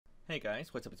Hey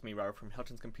guys, what's up? It's me, Robert from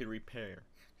Helton's Computer Repair.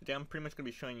 Today I'm pretty much going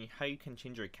to be showing you how you can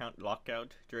change your account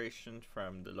lockout duration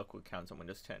from the local accounts on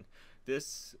Windows 10.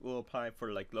 This will apply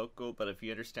for like local, but if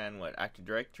you understand what Active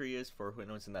Directory is for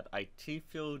Windows in that IT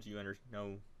field, you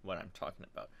know what I'm talking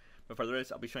about. But for the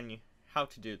rest, I'll be showing you how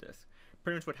to do this.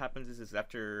 Pretty much what happens is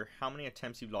after how many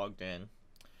attempts you've logged in,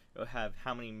 you'll have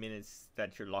how many minutes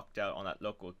that you're locked out on that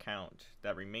local account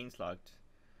that remains locked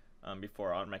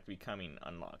before automatically becoming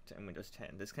unlocked in Windows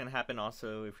 10. This can happen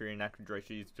also if you're in Active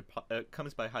Directory. It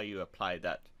comes by how you apply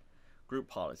that group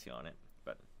policy on it,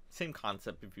 but same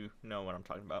concept if you know what I'm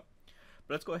talking about.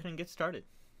 But let's go ahead and get started.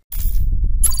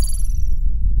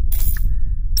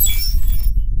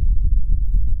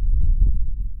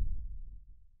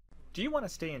 Do you want to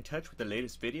stay in touch with the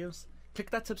latest videos? Click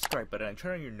that subscribe button and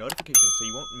turn on your notifications so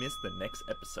you won't miss the next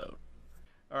episode.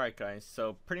 Alright guys,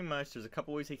 so pretty much there's a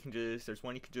couple ways you can do this. There's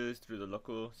one you can do this through the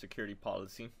local security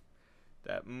policy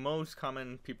that most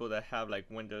common people that have like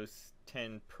Windows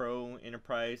 10 Pro,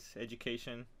 Enterprise,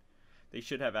 Education, they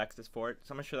should have access for it.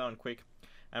 So I'm going to show that one quick.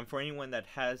 And for anyone that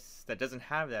doesn't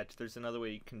have that, there's another way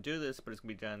you can do this, but it's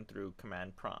going to be done through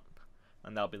command prompt.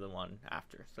 And that'll be the one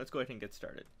after. So let's go ahead and get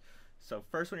started. So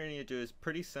first what you need to do is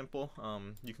pretty simple.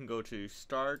 You can go to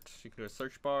Start, you can do a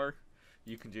search bar,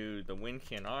 you can do the Win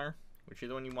key and R, which is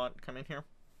the one you want to come in here.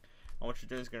 And what you're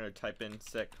doing is going to type in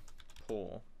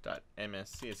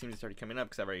secpool.msc. It seems it's already coming up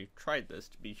because I've already tried this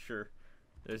to be sure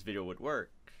this video would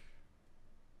work.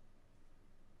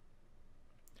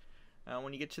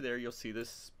 When you get to there, you'll see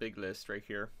this big list right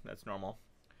here. That's normal.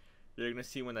 You're going to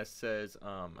see one that says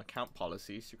account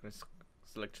policies. You're going to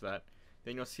select that.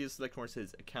 Then you'll see a select where it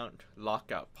says account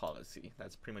lockout policy.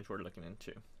 That's pretty much what we're looking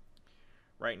into.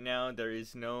 Right now, there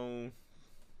is no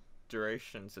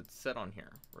durations that's set on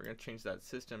here. We're going to change that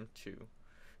system to,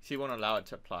 see, you won't allow it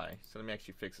to apply. So let me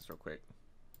actually fix this real quick.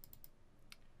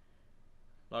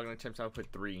 Login attempts, I'll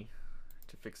put 3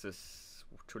 to fix this,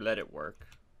 to let it work.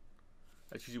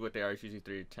 That's usually what they are. It's usually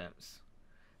 3 attempts.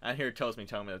 And here it telling me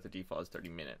that the default is 30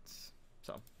 minutes.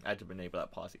 So I had to enable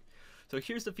that policy. So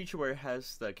here's the feature where it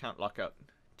has the account lockout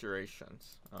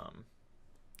durations.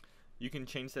 You can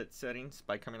change that settings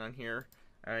by coming on here,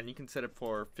 and you can set it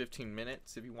for 15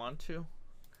 minutes if you want to,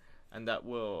 and that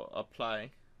will apply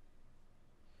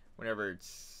whenever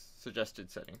it's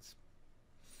suggested settings.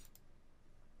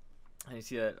 And you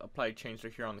see that apply change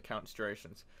right here on the count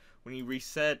durations. When you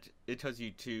reset, it tells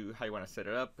you to how you want to set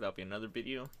it up. That'll be another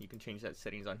video. You can change that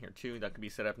settings on here too. That could be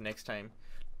set up next time.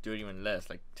 Do it even less,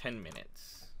 like 10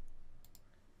 minutes.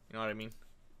 You know what I mean?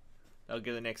 That'll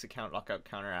give the next account lockout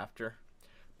counter after.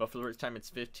 But for the first time, it's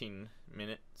 15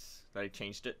 minutes that I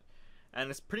changed it. And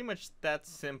it's pretty much that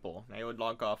simple. Now you would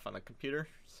log off on the computers.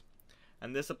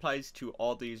 And this applies to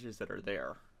all the users that are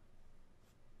there.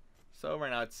 So right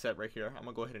now it's set right here. I'm going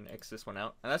to go ahead and X this one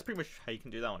out. And that's pretty much how you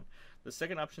can do that one. The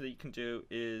second option that you can do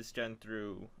is done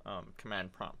through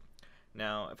command prompt.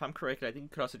 Now, if I'm correct, I think you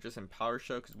could also just in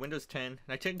PowerShell, because Windows 10, and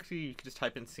I technically you could just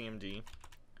type in CMD,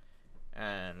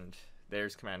 and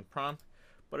there's command prompt.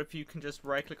 But if you can just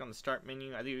right click on the start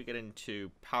menu, I think you get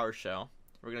into PowerShell.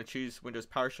 We're going to choose Windows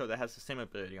PowerShell that has the same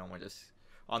ability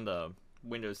on the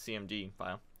Windows CMD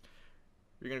file.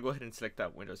 You're going to go ahead and select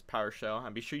that Windows PowerShell,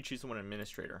 and be sure you choose the one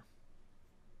administrator.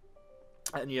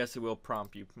 And yes, it will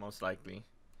prompt you most likely.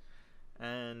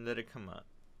 And let it come up.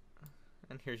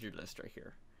 And here's your list right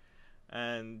here.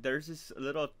 And there's this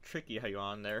little tricky how you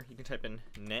on there. You can type in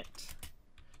net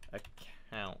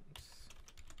accounts.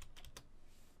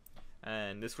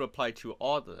 And this will apply to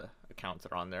all the accounts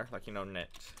that are on there, like, you know, net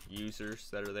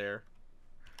users that are there.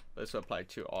 This will apply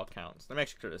to all accounts. Let me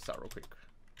actually clear this out real quick.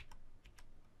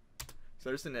 So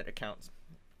there's the net accounts.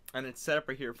 And it's set up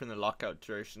right here from the lockout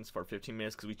durations for 15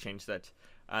 minutes because we changed that.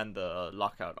 And the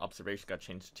lockout observation got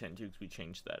changed to 10 too because we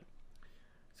changed that.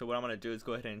 So what I'm going to do is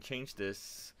go ahead and change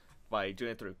this by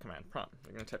doing it through command prompt.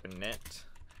 We're going to type in net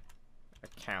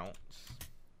account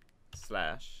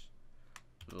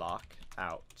 /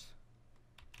 lockout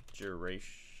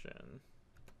duration.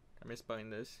 Am I spelling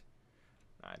this?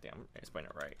 I think I'm spelling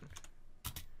it right.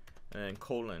 And then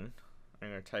colon. I'm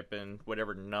going to type in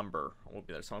whatever number will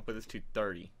be there. So I'm going to put this to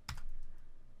 30.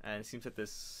 And it seems that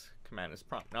this command is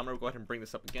prompt. Now I'm going to go ahead and bring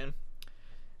this up again.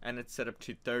 And it's set up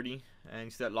to 30. And you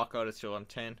see that lockout is still on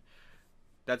 10.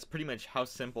 That's pretty much how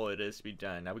simple it is to be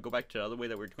done. Now we go back to the other way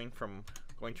that we're doing from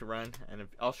going to run. And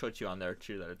I'll show it to you on there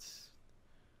too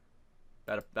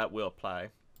that that will apply.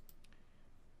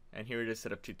 And here it is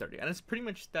set up to 30. And it's pretty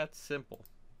much that simple.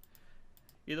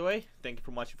 Either way, thank you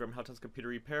for watching from Helton's Computer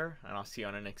Repair. And I'll see you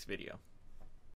on the next video.